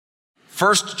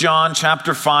1 John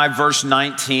chapter 5, verse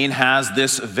 19 has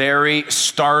this very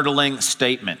startling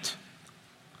statement.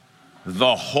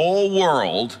 The whole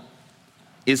world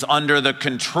is under the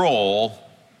control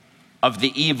of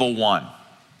the evil one.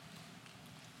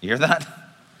 You hear that?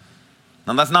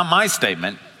 Now, that's not my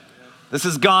statement. This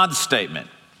is God's statement.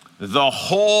 The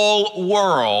whole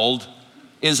world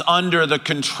is under the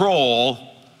control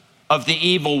of the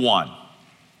evil one.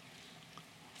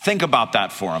 Think about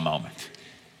that for a moment.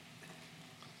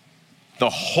 The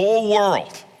whole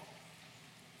world,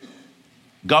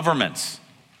 governments,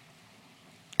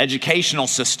 educational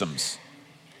systems,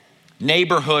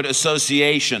 neighborhood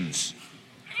associations,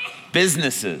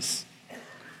 businesses,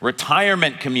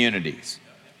 retirement communities,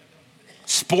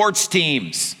 sports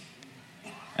teams,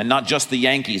 and not just the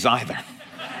Yankees either.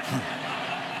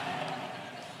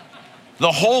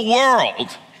 The whole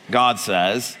world, God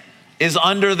says, is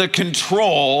under the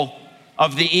control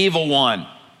of the evil one.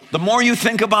 The more you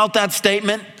think about that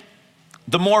statement,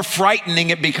 the more frightening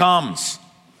it becomes.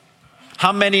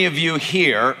 How many of you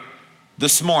here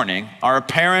this morning are a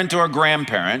parent or a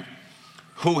grandparent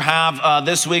who have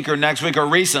this week or next week or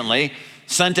recently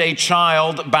sent a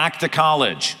child back to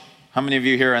college? How many of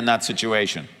you here are in that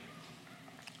situation?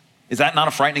 Is that not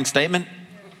a frightening statement?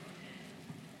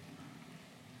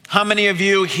 How many of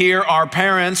you here are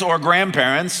parents or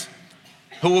grandparents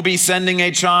who will be sending a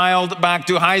child back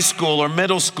to high school or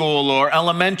middle school or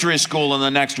elementary school in the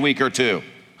next week or two?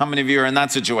 How many of you are in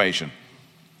that situation?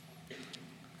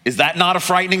 Is that not a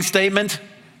frightening statement?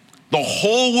 The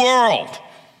whole world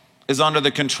is under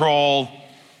the control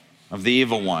of the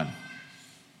evil one.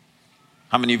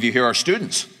 How many of you here are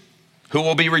students who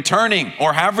will be returning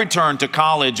or have returned to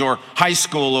college or high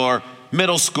school or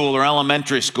middle school or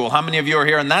elementary school? How many of you are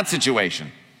here in that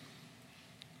situation?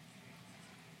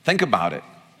 Think about it.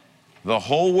 The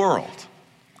whole world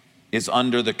is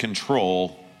under the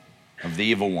control of the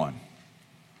evil one.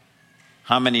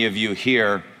 How many of you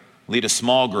here lead a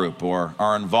small group or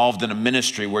are involved in a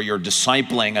ministry where you're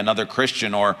discipling another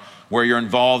Christian or where you're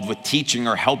involved with teaching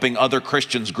or helping other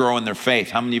Christians grow in their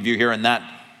faith? How many of you here in that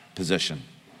position?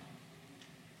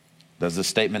 Does this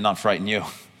statement not frighten you?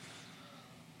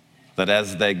 That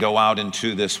as they go out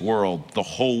into this world, the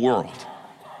whole world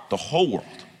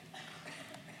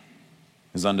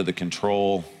is under the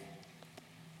control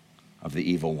of the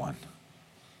evil one.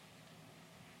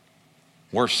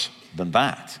 Worse than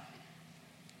that,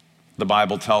 the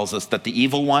Bible tells us that the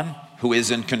evil one, who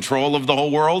is in control of the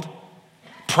whole world,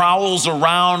 prowls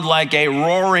around like a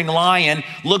roaring lion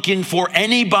looking for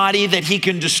anybody that he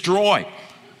can destroy.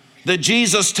 That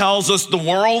Jesus tells us the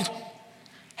world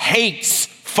hates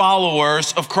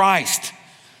followers of Christ.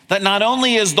 That not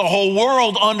only is the whole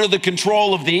world under the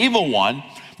control of the evil one,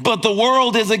 but the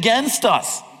world is against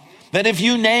us. That if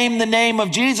you name the name of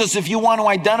Jesus, if you want to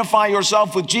identify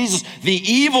yourself with Jesus, the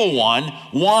evil one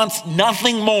wants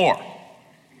nothing more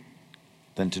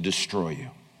than to destroy you.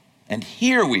 And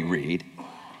here we read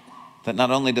that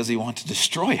not only does he want to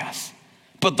destroy us,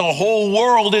 but the whole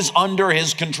world is under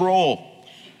his control.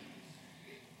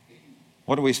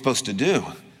 What are we supposed to do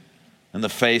in the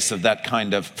face of that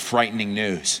kind of frightening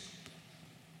news?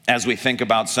 As we think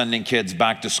about sending kids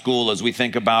back to school, as we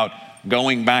think about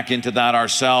going back into that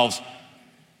ourselves,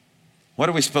 what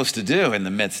are we supposed to do in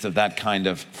the midst of that kind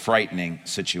of frightening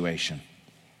situation?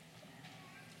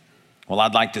 Well,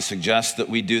 I'd like to suggest that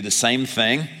we do the same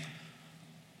thing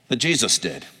that Jesus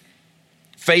did.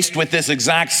 Faced with this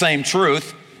exact same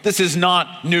truth, this is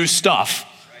not new stuff.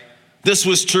 This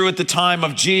was true at the time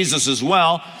of Jesus as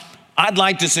well. I'd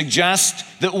like to suggest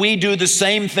that we do the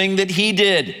same thing that he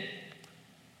did.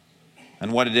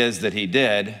 And what it is that he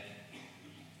did,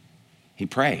 he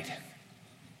prayed.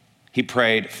 He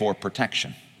prayed for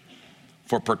protection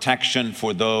for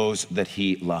those that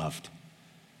he loved.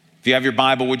 If you have your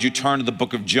Bible, would you turn to the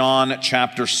book of John,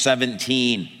 chapter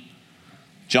 17.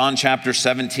 John chapter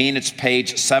 17, it's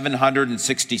page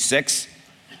 766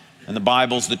 in the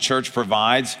Bibles the church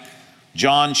provides.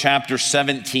 John chapter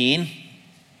 17.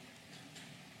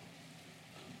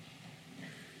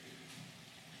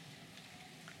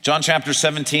 John chapter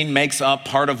 17 makes up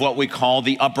part of what we call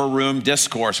the upper room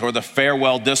discourse or the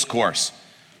farewell discourse.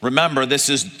 Remember, this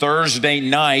is Thursday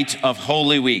night of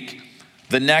Holy Week.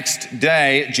 The next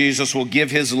day, Jesus will give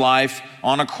his life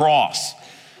on a cross.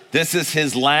 This is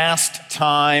his last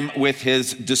time with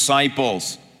his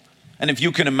disciples. And if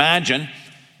you can imagine,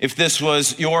 if this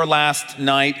was your last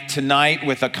night tonight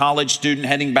with a college student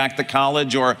heading back to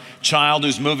college or a child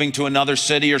who's moving to another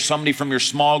city or somebody from your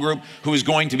small group who is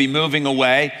going to be moving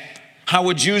away, how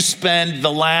would you spend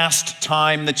the last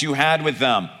time that you had with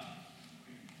them?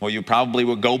 Well, you probably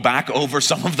would go back over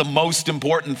some of the most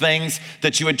important things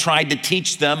that you had tried to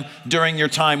teach them during your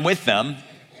time with them.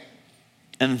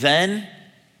 And then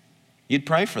you'd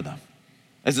pray for them.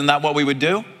 Isn't that what we would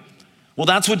do? Well,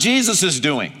 that's what Jesus is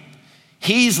doing.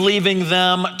 He's leaving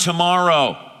them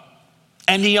tomorrow.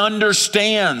 And he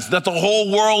understands that the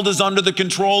whole world is under the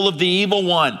control of the evil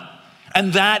one.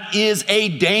 And that is a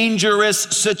dangerous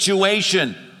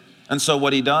situation. And so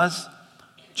what he does,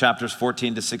 chapters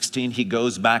 14 to 16, he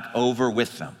goes back over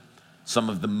with them some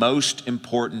of the most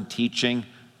important teaching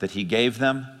that he gave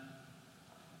them.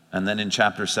 And then in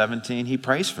chapter 17, he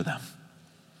prays for them.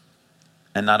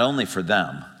 And not only for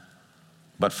them,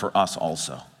 but for us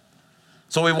also.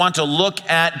 So we want to look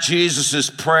at Jesus'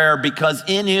 prayer, because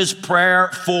in his prayer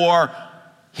for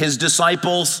his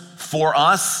disciples, for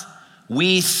us,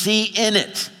 we see in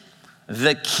it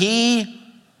the key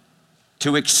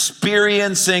to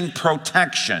experiencing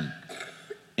protection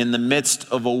in the midst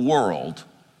of a world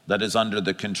that is under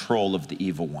the control of the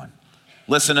evil one.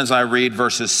 Listen as I read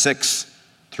verses 6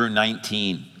 through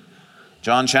 19.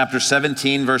 John chapter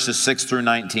 17, verses 6 through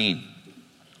 19.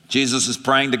 Jesus is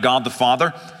praying to God the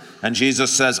Father, and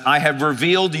Jesus says, I have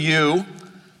revealed you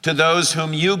to those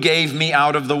whom you gave me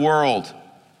out of the world.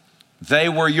 They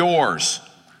were yours.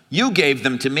 You gave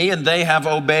them to me, and they have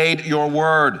obeyed your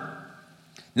word.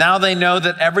 Now they know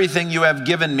that everything you have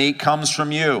given me comes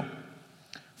from you.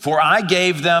 For I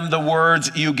gave them the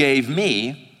words you gave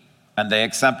me, and they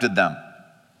accepted them.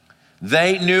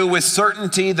 They knew with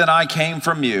certainty that I came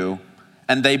from you,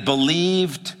 and they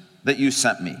believed that you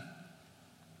sent me.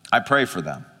 I pray for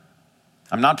them.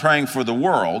 I'm not praying for the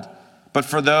world, but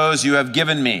for those you have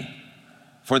given me,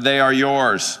 for they are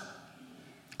yours.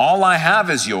 All I have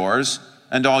is yours,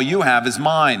 and all you have is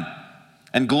mine,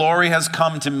 and glory has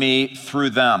come to me through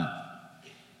them.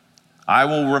 I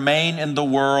will remain in the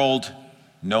world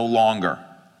no longer,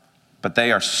 but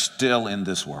they are still in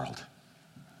this world,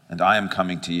 and I am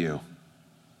coming to you.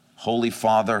 Holy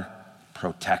Father,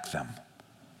 protect them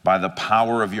by the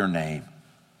power of your name,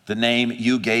 the name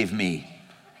you gave me,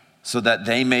 so that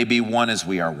they may be one as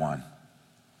we are one.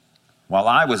 While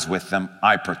I was with them,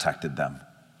 I protected them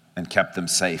and kept them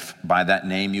safe by that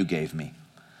name you gave me.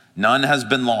 None has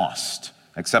been lost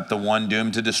except the one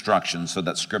doomed to destruction, so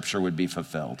that scripture would be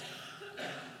fulfilled.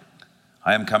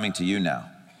 I am coming to you now,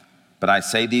 but I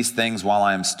say these things while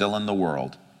I am still in the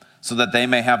world, so that they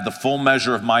may have the full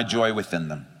measure of my joy within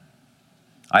them.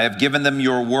 I have given them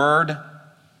your word,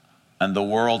 and the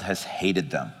world has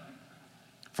hated them,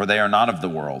 for they are not of the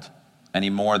world, any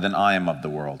more than I am of the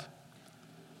world.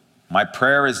 My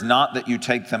prayer is not that you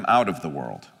take them out of the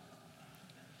world,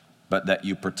 but that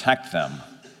you protect them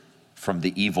from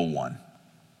the evil one.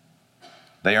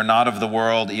 They are not of the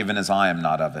world, even as I am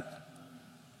not of it.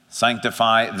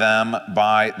 Sanctify them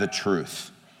by the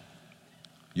truth.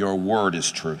 Your word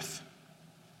is truth.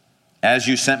 As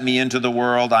you sent me into the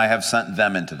world, I have sent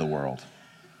them into the world.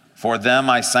 For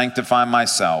them I sanctify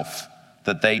myself,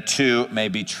 that they too may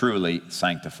be truly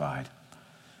sanctified.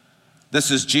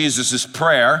 This is Jesus'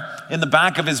 prayer. In the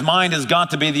back of his mind has got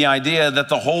to be the idea that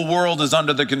the whole world is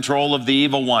under the control of the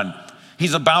evil one.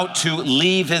 He's about to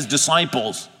leave his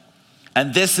disciples,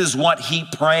 and this is what he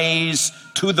prays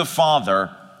to the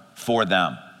Father for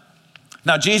them.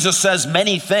 Now, Jesus says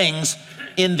many things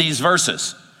in these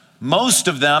verses. Most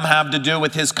of them have to do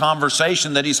with his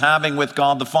conversation that he's having with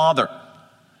God the Father.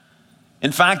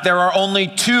 In fact, there are only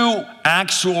two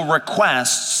actual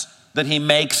requests that he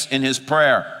makes in his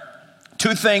prayer.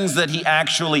 Two things that he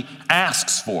actually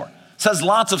asks for. It says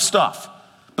lots of stuff,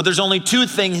 but there's only two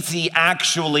things he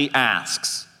actually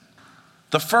asks.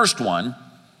 The first one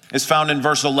is found in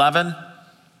verse 11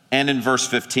 and in verse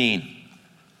 15.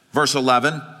 Verse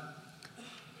 11,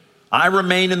 I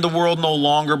remain in the world no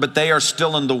longer, but they are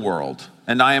still in the world,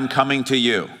 and I am coming to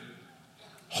you.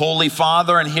 Holy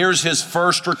Father, and here's his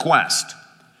first request: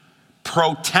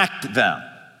 protect them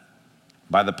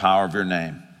by the power of your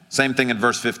name. Same thing in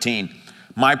verse 15.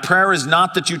 My prayer is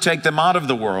not that you take them out of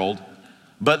the world,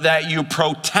 but that you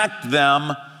protect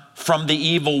them from the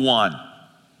evil one.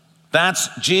 That's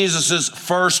Jesus'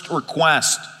 first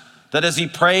request, that as he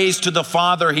prays to the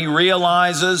Father, he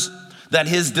realizes that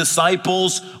his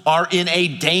disciples are in a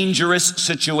dangerous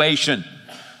situation,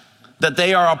 that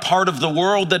they are a part of the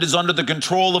world that is under the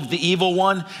control of the evil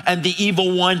one, and the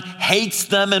evil one hates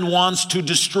them and wants to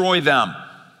destroy them.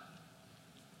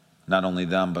 Not only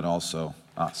them, but also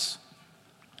us.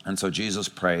 And so Jesus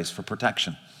prays for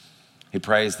protection. He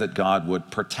prays that God would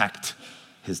protect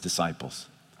his disciples.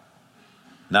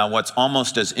 Now, what's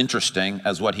almost as interesting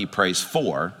as what he prays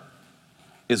for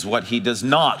is what he does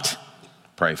not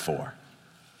pray for.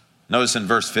 Notice in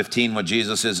verse 15 what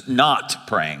Jesus is not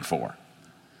praying for.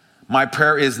 My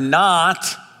prayer is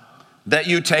not that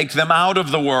you take them out of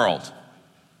the world.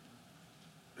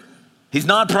 He's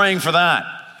not praying for that.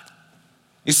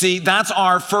 You see, that's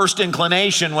our first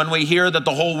inclination when we hear that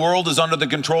the whole world is under the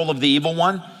control of the evil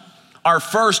one. Our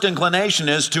first inclination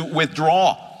is to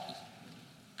withdraw.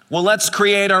 Well, let's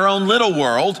create our own little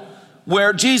world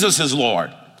where Jesus is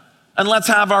Lord. And let's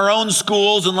have our own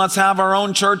schools, and let's have our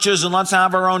own churches, and let's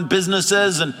have our own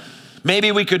businesses, and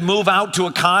maybe we could move out to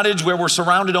a cottage where we're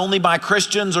surrounded only by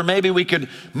Christians, or maybe we could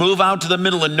move out to the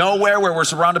middle of nowhere where we're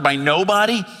surrounded by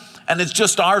nobody, and it's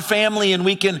just our family, and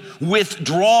we can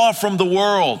withdraw from the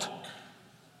world.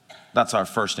 That's our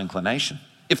first inclination.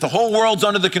 If the whole world's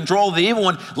under the control of the evil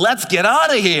one, let's get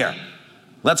out of here.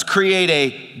 Let's create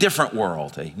a different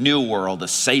world, a new world, a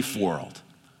safe world.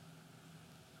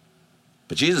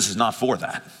 But Jesus is not for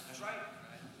that.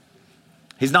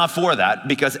 He's not for that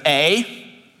because A,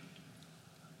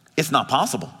 it's not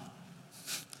possible.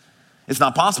 It's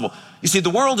not possible. You see, the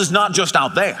world is not just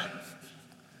out there.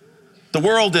 The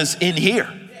world is in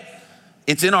here.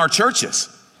 It's in our churches.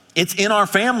 It's in our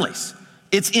families.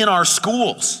 It's in our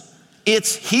schools.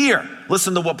 It's here.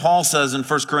 Listen to what Paul says in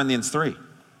 1 Corinthians 3.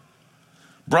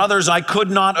 Brothers, I could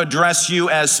not address you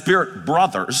as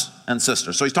brothers and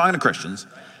sisters. So he's talking to Christians.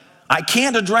 I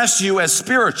can't address you as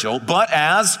spiritual, but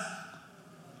as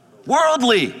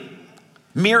worldly,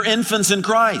 mere infants in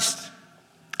Christ.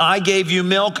 I gave you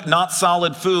milk, not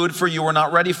solid food, for you were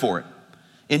not ready for it.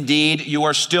 Indeed, you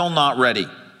are still not ready.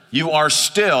 You are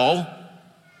still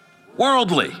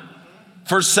worldly.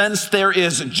 For since there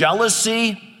is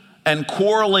jealousy and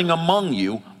quarreling among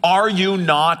you, are you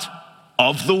not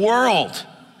of the world?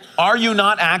 Are you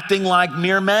not acting like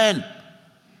mere men?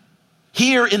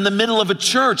 Here in the middle of a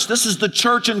church, this is the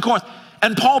church in Corinth,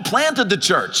 and Paul planted the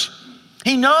church.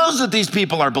 He knows that these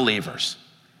people are believers,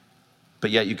 but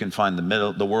yet you can find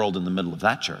the world in the middle of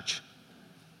that church.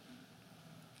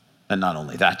 And not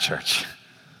only that church,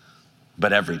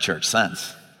 but every church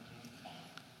since.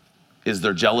 Is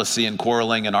there jealousy and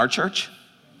quarreling in our church?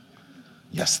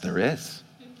 Yes, there is.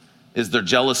 Is there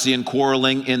jealousy and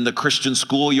quarreling in the Christian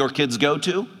school your kids go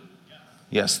to?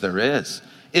 Yes, there is.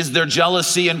 Is there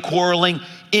jealousy and quarreling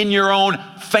in your own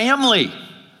family?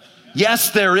 Yes,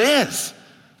 there is.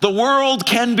 The world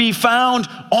can be found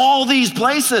all these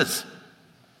places.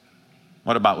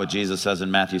 What about what Jesus says in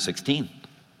Matthew 16?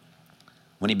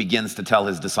 When he begins to tell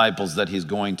his disciples that he's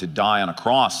going to die on a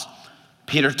cross,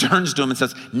 Peter turns to him and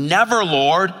says, "Never,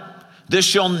 Lord, this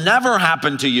shall never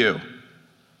happen to you."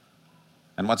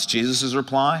 And what's Jesus'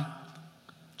 reply?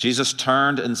 Jesus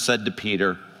turned and said to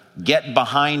Peter, "Get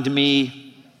behind me."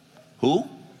 Who?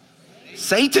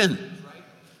 Satan.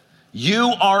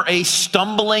 You are a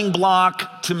stumbling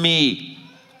block to me.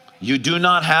 You do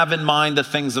not have in mind the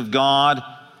things of God,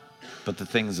 but the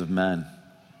things of men.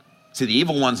 See, the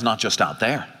evil one's not just out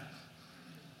there.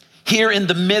 Here in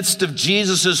the midst of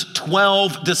Jesus'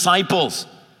 12 disciples,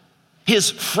 his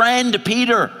friend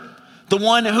Peter, the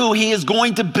one who he is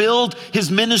going to build his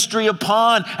ministry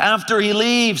upon after he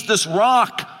leaves, this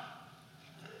rock.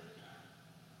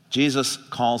 Jesus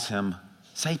calls him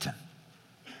Satan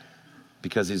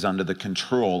because he's under the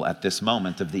control at this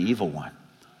moment of the evil one.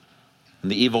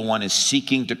 And the evil one is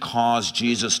seeking to cause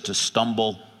Jesus to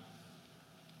stumble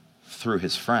through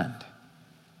his friend.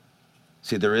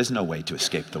 See, there is no way to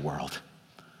escape the world.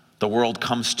 The world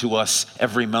comes to us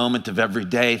every moment of every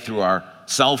day through our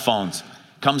cell phones,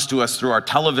 comes to us through our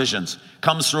televisions,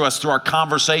 comes through us through our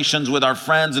conversations with our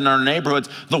friends in our neighborhoods.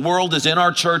 The world is in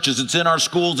our churches, it's in our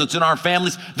schools, it's in our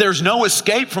families. There's no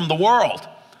escape from the world.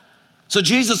 So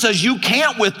Jesus says, you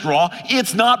can't withdraw.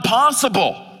 It's not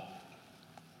possible.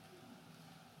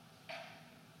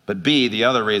 But B, the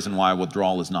other reason why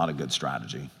withdrawal is not a good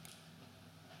strategy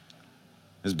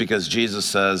is because Jesus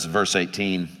says, verse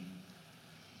 18,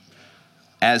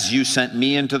 as you sent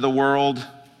me into the world,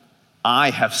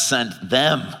 I have sent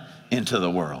them into the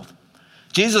world.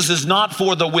 Jesus is not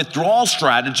for the withdrawal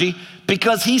strategy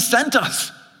because he sent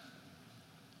us.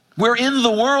 We're in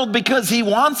the world because he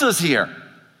wants us here.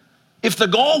 If the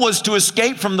goal was to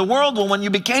escape from the world, well, when you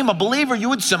became a believer, you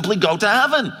would simply go to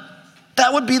heaven.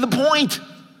 That would be the point.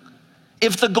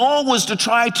 If the goal was to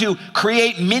try to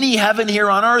create mini heaven here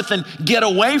on earth and get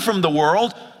away from the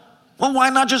world, well, why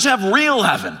not just have real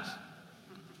heaven?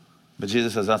 But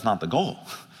Jesus says that's not the goal.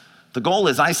 The goal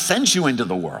is I sent you into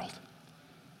the world.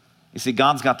 You see,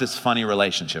 God's got this funny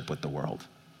relationship with the world.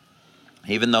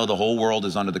 Even though the whole world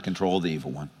is under the control of the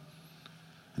evil one,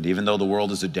 and even though the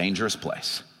world is a dangerous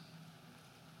place,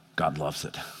 God loves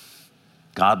it.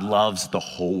 God loves the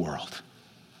whole world.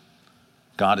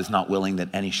 God is not willing that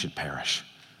any should perish.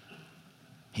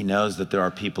 He knows that there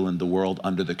are people in the world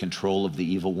under the control of the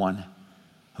evil one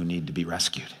who need to be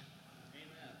rescued,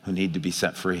 who need to be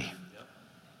set free.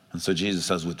 And so Jesus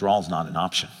says withdrawal is not an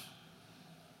option,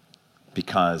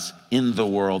 because in the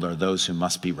world are those who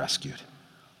must be rescued.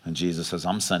 And Jesus says,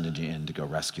 I'm sending you in to go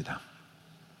rescue them.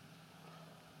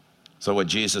 So what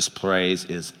Jesus prays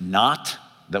is not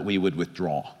that we would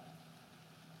withdraw.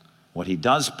 What he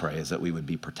does pray is that we would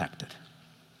be protected.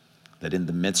 That in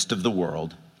the midst of the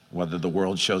world, whether the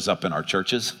world shows up in our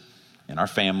churches, in our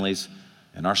families,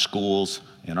 in our schools,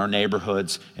 in our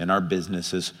neighborhoods, in our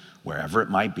businesses, wherever it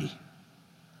might be,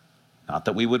 not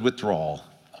that we would withdraw,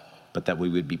 but that we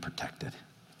would be protected.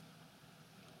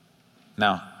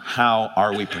 Now, how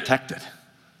are we protected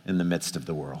in the midst of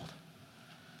the world?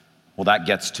 Well, that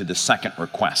gets to the second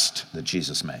request that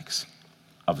Jesus makes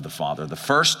of the Father. The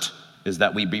first is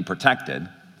that we be protected.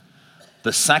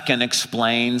 The second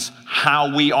explains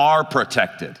how we are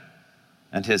protected.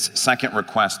 And his second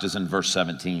request is in verse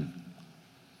 17.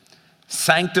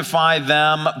 Sanctify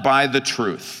them by the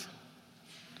truth.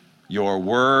 Your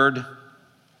word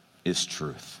is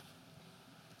truth.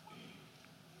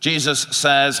 Jesus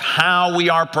says how we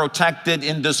are protected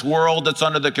in this world that's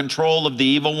under the control of the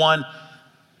evil one.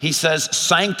 He says,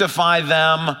 sanctify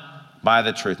them by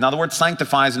the truth. Now, the word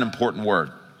sanctify is an important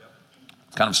word.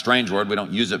 It's kind of a strange word. We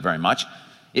don't use it very much.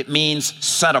 It means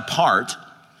set apart.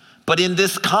 But in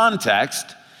this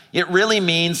context, it really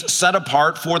means set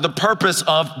apart for the purpose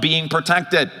of being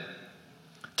protected.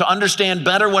 To understand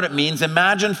better what it means,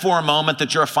 imagine for a moment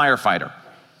that you're a firefighter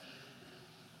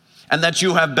and that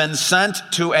you have been sent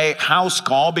to a house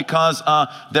call because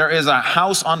there is a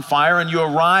house on fire, and you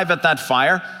arrive at that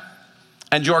fire,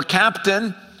 and your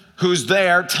captain who's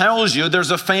there tells you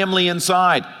there's a family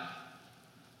inside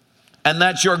and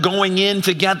that you're going in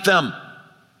to get them.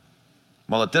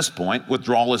 Well, at this point,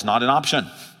 withdrawal is not an option,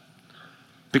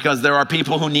 because there are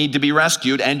people who need to be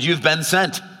rescued and you've been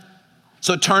sent.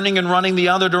 So turning and running the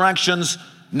other direction's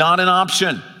not an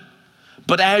option.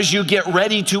 But as you get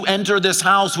ready to enter this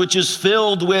house, which is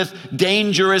filled with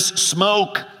dangerous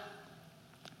smoke,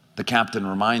 the captain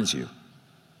reminds you,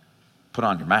 put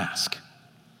on your mask.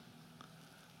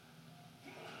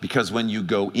 Because when you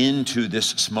go into this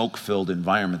smoke-filled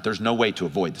environment, there's no way to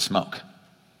avoid the smoke.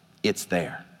 It's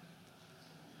there.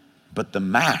 But the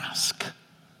mask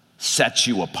sets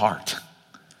you apart.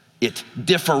 It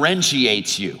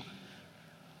differentiates you.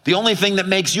 The only thing that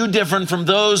makes you different from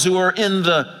those who are in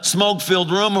the smoke-filled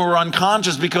room who are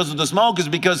unconscious because of the smoke is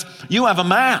because you have a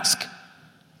mask.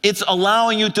 It's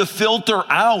allowing you to filter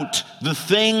out the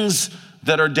things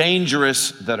that are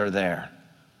dangerous that are there.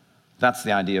 That's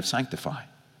the idea of sanctify.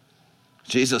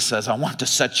 Jesus says, I want to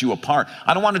set you apart.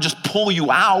 I don't want to just pull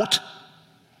you out.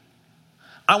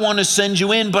 I want to send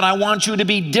you in, but I want you to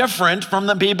be different from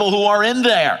the people who are in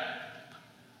there.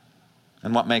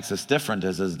 And what makes us different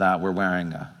is that we're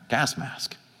wearing a gas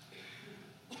mask.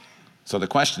 So the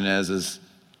question is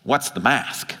what's the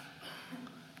mask?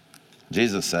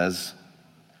 Jesus says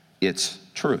it's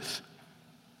truth.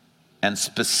 And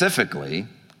specifically,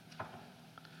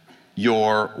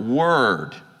 your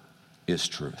word is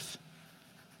truth.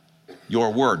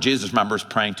 Your word. Jesus, remember, is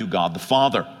praying to God the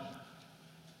Father.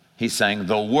 He's saying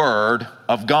the word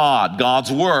of God, God's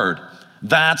word.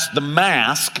 That's the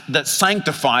mask that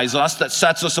sanctifies us, that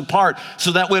sets us apart,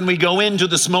 so that when we go into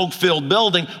the smoke-filled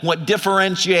building, what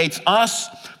differentiates us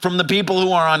from the people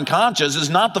who are unconscious is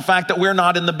not the fact that we're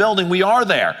not in the building, we are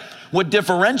there. What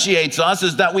differentiates us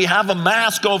is that we have a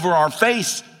mask over our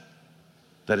face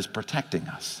that is protecting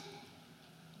us.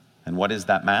 And what is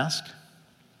that mask?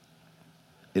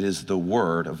 It is the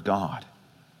word of God.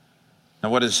 Now,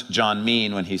 what does John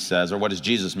mean when he says, or what does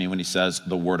Jesus mean when he says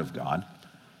the word of God?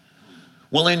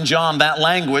 Well, in John, that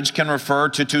language can refer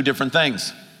to two different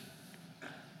things.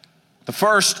 The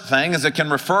first thing is it can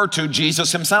refer to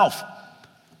Jesus himself.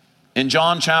 In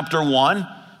John chapter 1,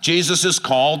 Jesus is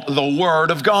called the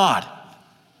Word of God.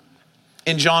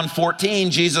 In John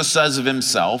 14, Jesus says of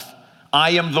himself,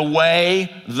 I am the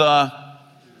way, the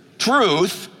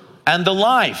truth, and the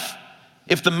life.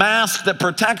 If the mask that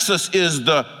protects us is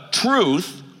the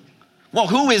truth, well,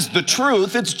 who is the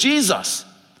truth? It's Jesus.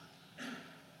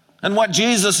 And what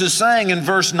Jesus is saying in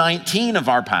verse 19 of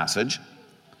our passage,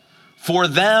 for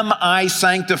them I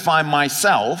sanctify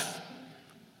myself,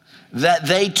 that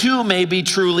they too may be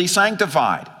truly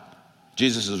sanctified.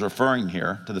 Jesus is referring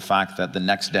here to the fact that the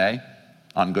next day,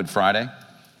 on Good Friday,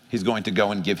 he's going to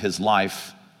go and give his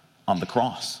life on the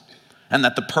cross. And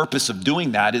that the purpose of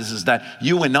doing that is that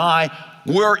you and I,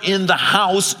 we're in the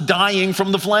house dying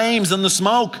from the flames and the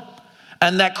smoke.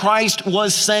 and that Christ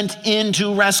was sent in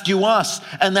to rescue us,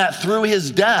 and that through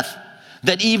his death,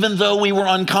 that even though we were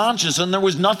unconscious and there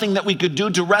was nothing that we could do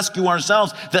to rescue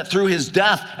ourselves, that through his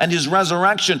death and his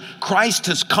resurrection, Christ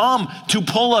has come to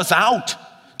pull us out,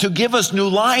 to give us new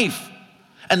life.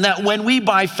 And that when we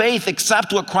by faith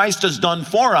accept what Christ has done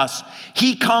for us,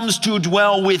 he comes to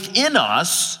dwell within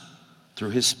us through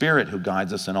his Spirit who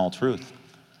guides us in all truth.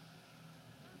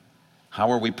 How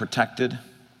are we protected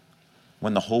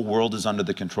when the whole world is under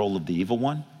the control of the evil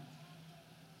one?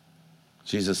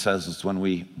 Jesus says it's when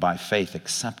we, by faith,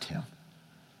 accept him.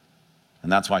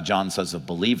 And that's why John says of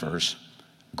believers,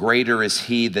 greater is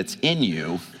he that's in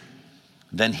you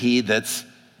than he that's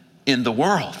in the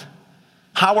world.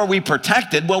 How are we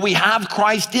protected? Well, we have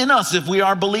Christ in us if we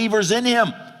are believers in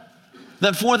him.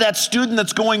 That for that student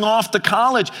that's going off to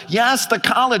college, yes, the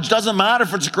college doesn't matter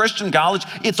if it's a Christian college.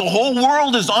 It's the whole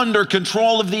world is under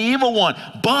control of the evil one.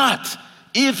 But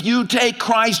if you take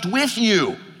Christ with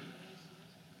you,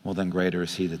 well, then greater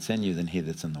is he that's in you than he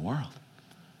that's in the world.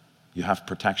 You have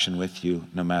protection with you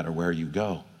no matter where you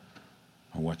go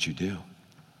or what you do.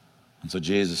 And so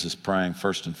Jesus is praying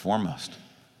first and foremost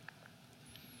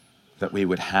that we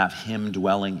would have him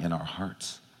dwelling in our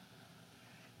hearts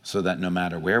so that no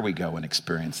matter where we go and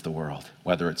experience the world,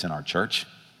 whether it's in our church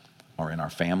or in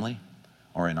our family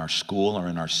or in our school or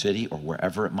in our city or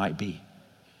wherever it might be,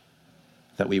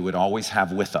 that we would always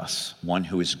have with us one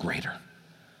who is greater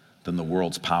than the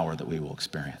world's power that we will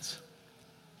experience.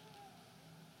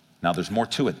 Now, there's more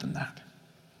to it than that.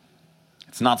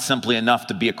 It's not simply enough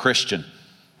to be a Christian.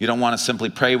 You don't want to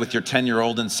simply pray with your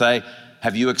 10-year-old and say,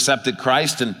 have you accepted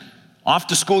Christ? And off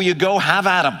to school you go, have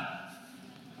at him.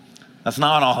 That's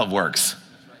not all it works.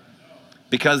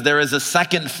 Because there is a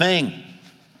second thing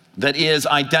that is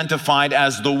identified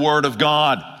as the Word of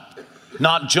God.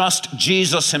 Not just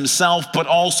Jesus himself, but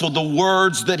also the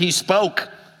words that he spoke.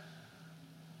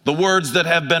 The words that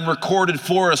have been recorded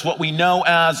for us, what we know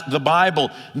as the Bible.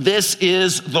 This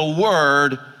is the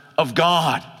Word of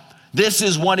God. This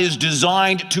is what is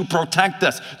designed to protect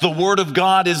us. The Word of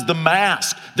God is the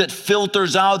mask that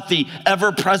filters out the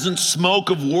ever-present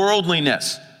smoke of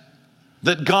worldliness.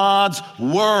 That God's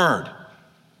Word,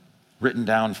 written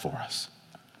down for us,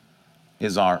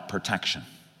 is our protection.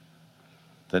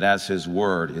 That as his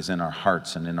Word is in our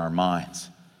hearts and in our minds,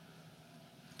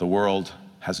 the world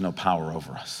has no power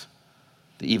over us.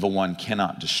 The evil one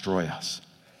cannot destroy us.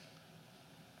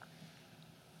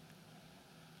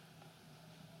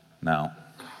 Now,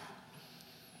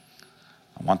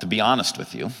 I want to be honest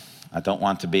with you. I don't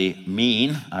want to be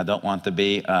mean. I don't want to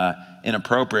be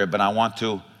inappropriate, but I want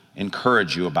to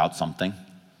encourage you about something.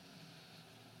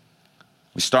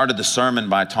 We started the sermon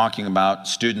by talking about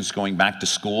students going back to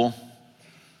school,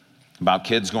 about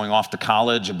kids going off to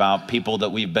college, about people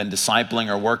that we've been discipling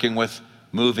or working with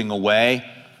moving away.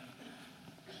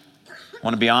 I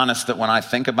want to be honest that when I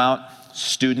think about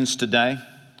students today,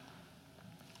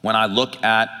 when I look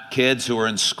at kids who are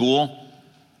in school,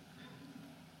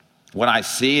 what I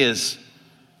see is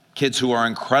kids who are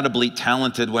incredibly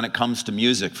talented when it comes to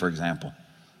music, for example.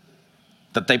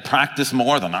 That they practice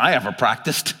more than I ever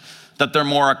practiced, that they're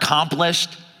more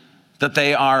accomplished, that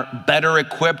they are better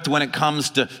equipped when it comes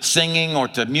to singing or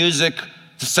to music.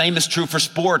 The same is true for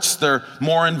sports. They're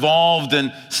more involved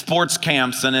in sports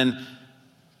camps and in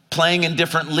playing in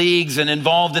different leagues and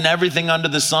involved in everything under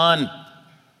the sun.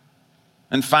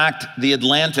 In fact, The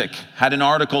Atlantic had an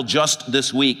article just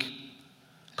this week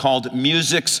called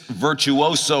Music's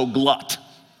Virtuoso Glut.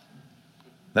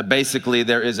 That basically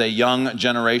there is a young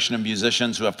generation of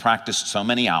musicians who have practiced so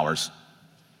many hours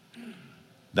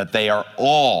that they are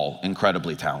all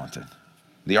incredibly talented.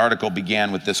 The article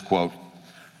began with this quote: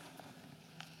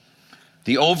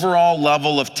 "The overall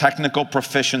level of technical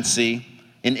proficiency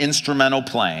in instrumental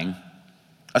playing,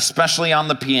 especially on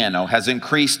the piano, has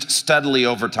increased steadily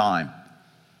over time.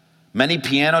 Many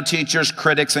piano teachers,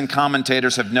 critics, and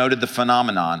commentators have noted the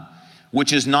phenomenon,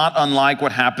 which is not unlike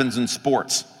what happens in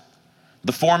sports.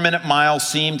 The 4-minute mile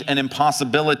seemed an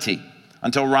impossibility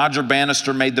until Roger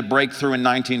Bannister made the breakthrough in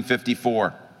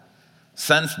 1954.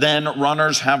 Since then,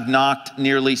 runners have knocked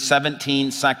nearly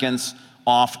 17 seconds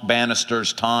off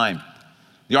Bannister's time."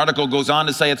 The article goes on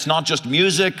to say it's not just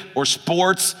music or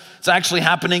sports, it's actually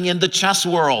happening in the chess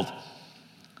world.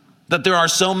 That there are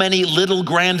so many little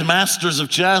grandmasters of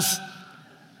chess.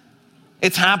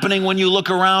 It's happening when you look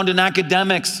around in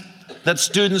academics, that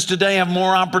students today have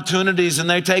more opportunities and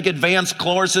they take advanced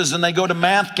courses and they go to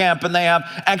math camp and they have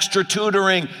extra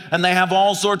tutoring and they have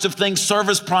all sorts of things,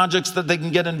 service projects that they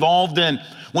can get involved in.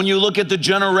 When you look at the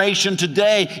generation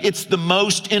today, it's the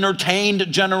most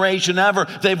entertained generation ever.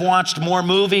 They've watched more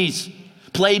movies.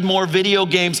 played more video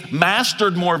games,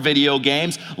 mastered more video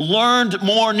games, learned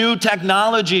more new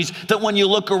technologies, that when you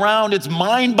look around, it's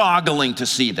mind-boggling to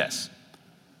see this.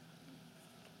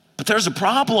 But there's a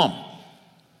problem.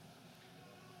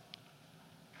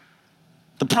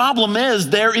 The problem is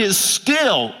there is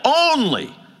still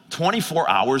only 24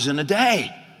 hours in a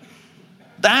day.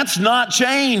 That's not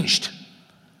changed.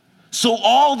 So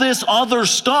all this other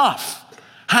stuff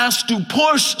has to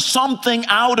push something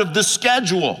out of the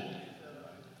schedule.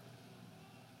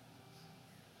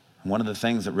 One of the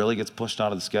things that really gets pushed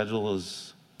out of the schedule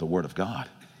is the Word of God.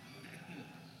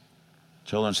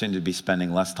 Children seem to be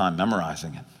spending less time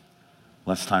memorizing it,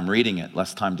 less time reading it,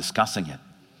 less time discussing it,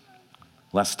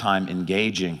 less time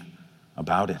engaging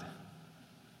about it.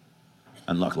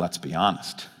 And look, let's be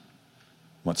honest.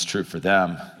 What's true for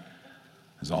them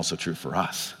is also true for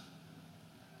us.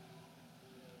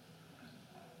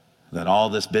 That all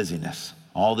this busyness,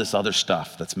 all this other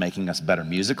stuff that's making us better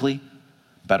musically,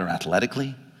 better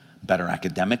athletically, better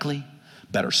academically,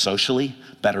 better socially,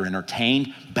 better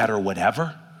entertained, better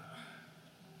whatever,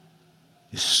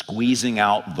 is squeezing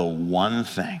out the one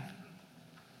thing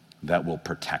that will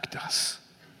protect us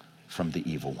from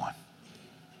the evil one.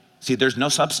 See, there's no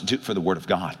substitute for the Word of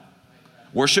God.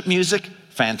 Worship music,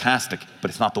 fantastic, but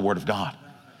it's not the Word of God.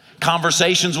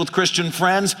 Conversations with Christian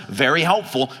friends, very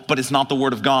helpful, but it's not the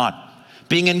Word of God.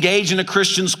 Being engaged in a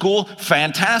Christian school,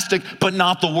 fantastic, but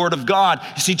not the Word of God.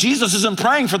 You see, Jesus isn't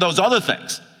praying for those other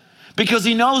things because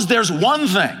he knows there's one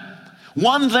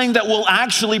thing that will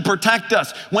actually protect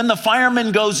us. When the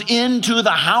fireman goes into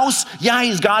the house, yeah,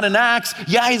 he's got an axe,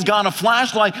 yeah, he's got a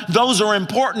flashlight. Those are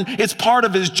important. It's part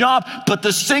of his job. But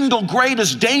the single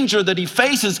greatest danger that he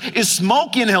faces is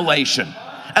smoke inhalation.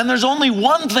 And there's only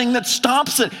one thing that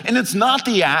stops it, and it's not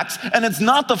the axe, and it's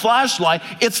not the flashlight,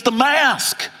 it's the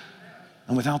mask.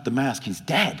 And without the mask, he's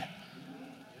dead.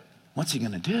 What's he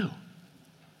gonna do?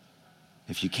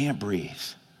 If you can't breathe,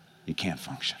 you can't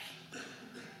function.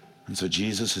 And so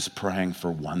Jesus is praying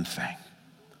for one thing.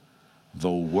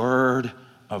 The Word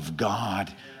of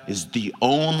God is the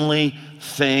only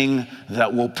thing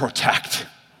that will protect.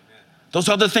 Those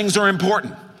other things are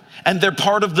important, and they're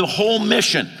part of the whole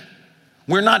mission.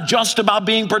 We're not just about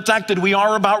being protected, we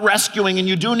are about rescuing, and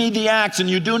you do need the axe, and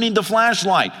you do need the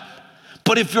flashlight.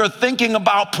 But if you're thinking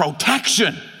about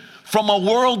protection from a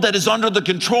world that is under the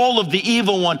control of the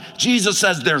evil one, Jesus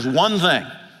says there's one thing,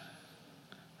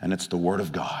 and it's the Word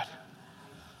of God,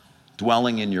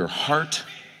 dwelling in your heart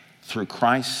through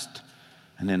Christ,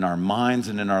 and in our minds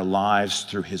and in our lives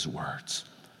through his words.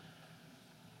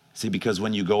 See, because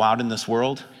when you go out in this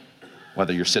world,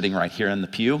 whether you're sitting right here in the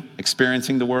pew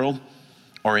experiencing the world,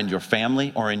 or in your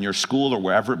family, or in your school, or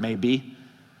wherever it may be,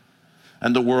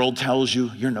 and the world tells you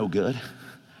you're no good,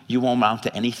 you won't amount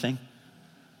to anything,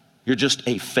 you're just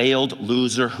a failed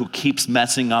loser who keeps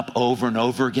messing up over and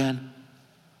over again,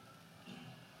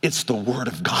 it's the Word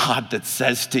of God that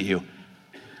says to you,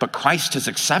 but Christ has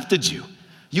accepted you.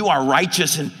 You are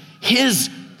righteous in his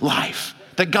life,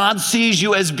 that God sees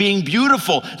you as being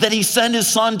beautiful, that he sent his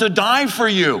Son to die for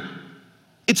you.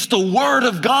 It's the Word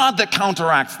of God that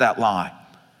counteracts that lie.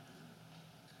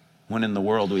 When in the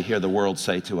world we hear the world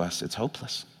say to us, it's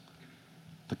hopeless.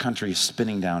 The country is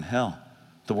spinning downhill.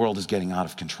 The world is getting out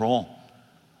of control.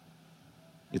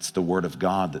 It's the Word of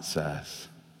God that says,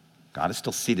 God is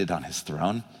still seated on his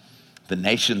throne. The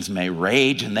nations may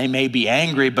rage and they may be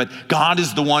angry, but God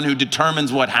is the one who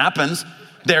determines what happens.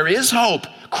 There is hope.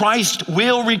 Christ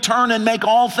will return and make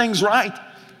all things right.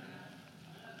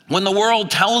 When the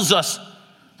world tells us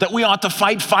that we ought to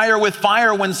fight fire with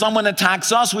fire, when someone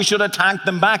attacks us, we should attack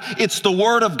them back, it's the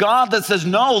Word of God that says,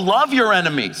 no, love your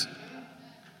enemies.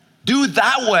 Do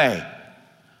that way.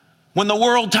 When the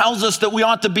world tells us that we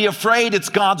ought to be afraid, it's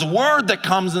God's Word that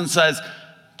comes and says,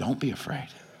 don't be afraid.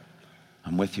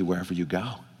 I'm with you wherever you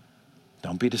go.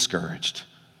 Don't be discouraged.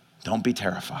 Don't be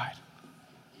terrified.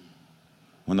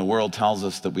 When the world tells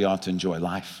us that we ought to enjoy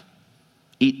life,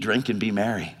 eat, drink, and be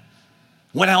merry,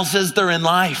 what else is there in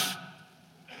life?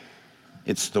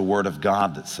 It's the Word of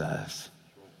God that says,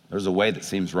 there's a way that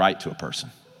seems right to a person,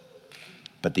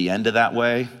 but the end of that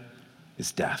way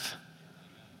is death.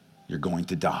 You're going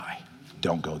to die.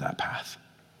 Don't go that path.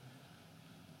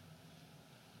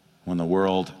 When the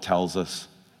world tells us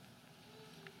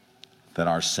that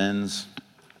our sins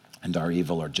and our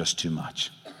evil are just too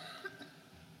much,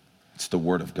 it's the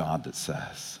Word of God that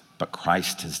says, but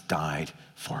Christ has died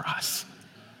for us.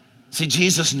 See,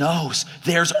 Jesus knows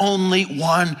there's only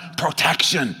one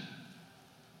protection.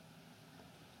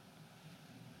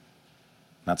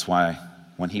 That's why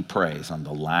when he prays on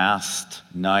the last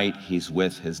night he's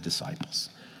with his disciples,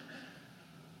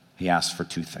 he asks for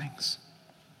two things.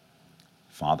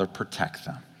 Father, protect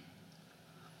them.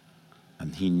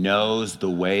 And he knows the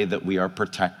way that we are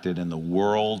protected in the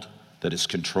world that is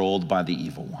controlled by the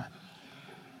evil one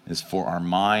is for our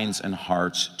minds and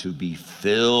hearts to be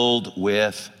filled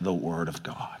with the Word of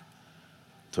God,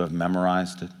 to have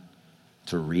memorized it,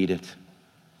 to read it,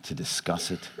 to discuss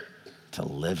it, to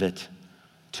live it,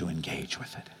 to engage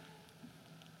with it.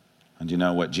 And you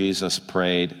know what Jesus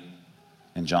prayed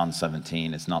in John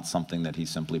 17 is not something that he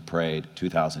simply prayed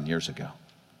 2,000 years ago.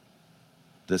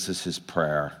 This is his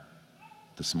prayer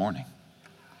this morning.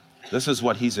 This is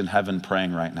what he's in heaven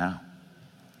praying right now.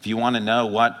 If you want to know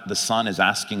what the Son is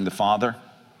asking the Father,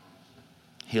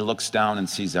 he looks down and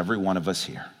sees every one of us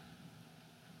here.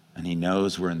 And he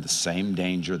knows we're in the same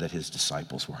danger that his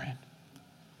disciples were in.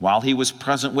 While he was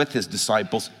present with his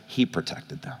disciples, he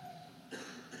protected them.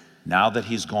 Now that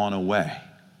he's gone away,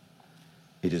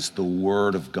 it is the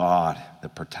Word of God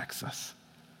that protects us.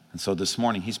 And so this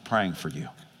morning, he's praying for you,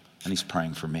 and he's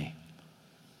praying for me.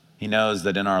 He knows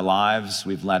that in our lives,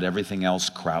 we've let everything else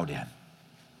crowd in.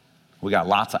 We got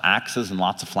lots of axes and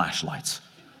lots of flashlights,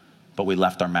 but we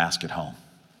left our mask at home.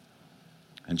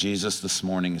 And Jesus this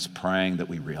morning is praying that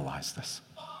we realize this.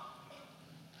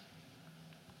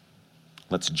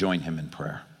 Let's join him in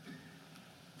prayer.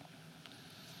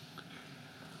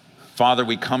 Father,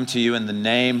 we come to you in the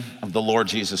name of the Lord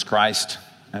Jesus Christ,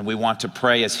 and we want to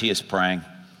pray as he is praying.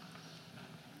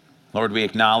 Lord, we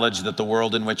acknowledge that the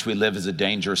world in which we live is a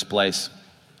dangerous place,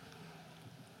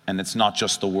 and it's not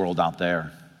just the world out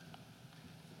there.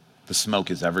 The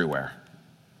smoke is everywhere,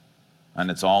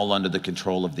 and it's all under the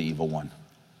control of the evil one.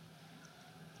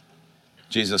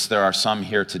 Jesus, there are some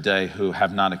here today who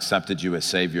have not accepted you as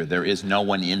Savior. There is no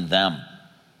one in them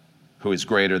who is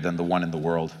greater than the one in the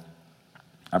world.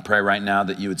 I pray right now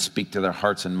that you would speak to their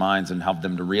hearts and minds and help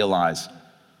them to realize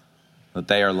that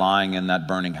they are lying in that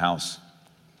burning house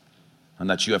and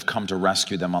that you have come to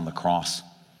rescue them on the cross.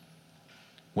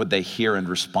 Would they hear and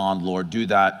respond, Lord? Do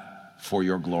that for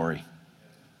your glory.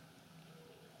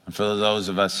 And for those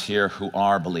of us here who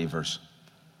are believers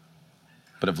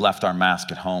but have left our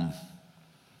mask at home,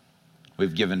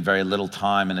 we've given very little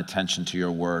time and attention to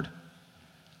your word.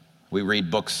 We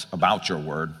read books about your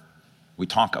word. We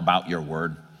talk about your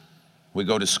word. We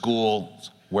go to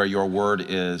schools where your word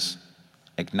is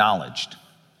acknowledged,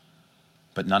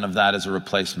 but none of that is a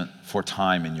replacement for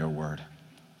time in your word.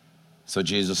 So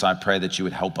Jesus, I pray that you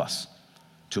would help us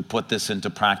to put this into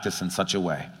practice in such a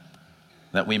way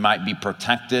that we might be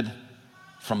protected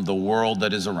from the world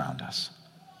that is around us,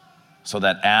 so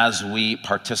that as we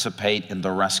participate in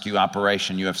the rescue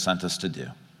operation you have sent us to do,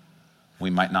 we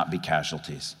might not be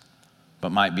casualties,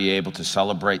 but might be able to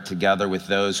celebrate together with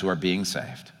those who are being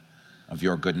saved of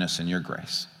your goodness and your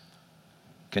grace.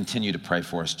 Continue to pray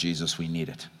for us, Jesus. We need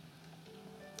it.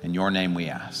 In your name we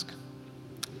ask.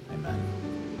 Amen.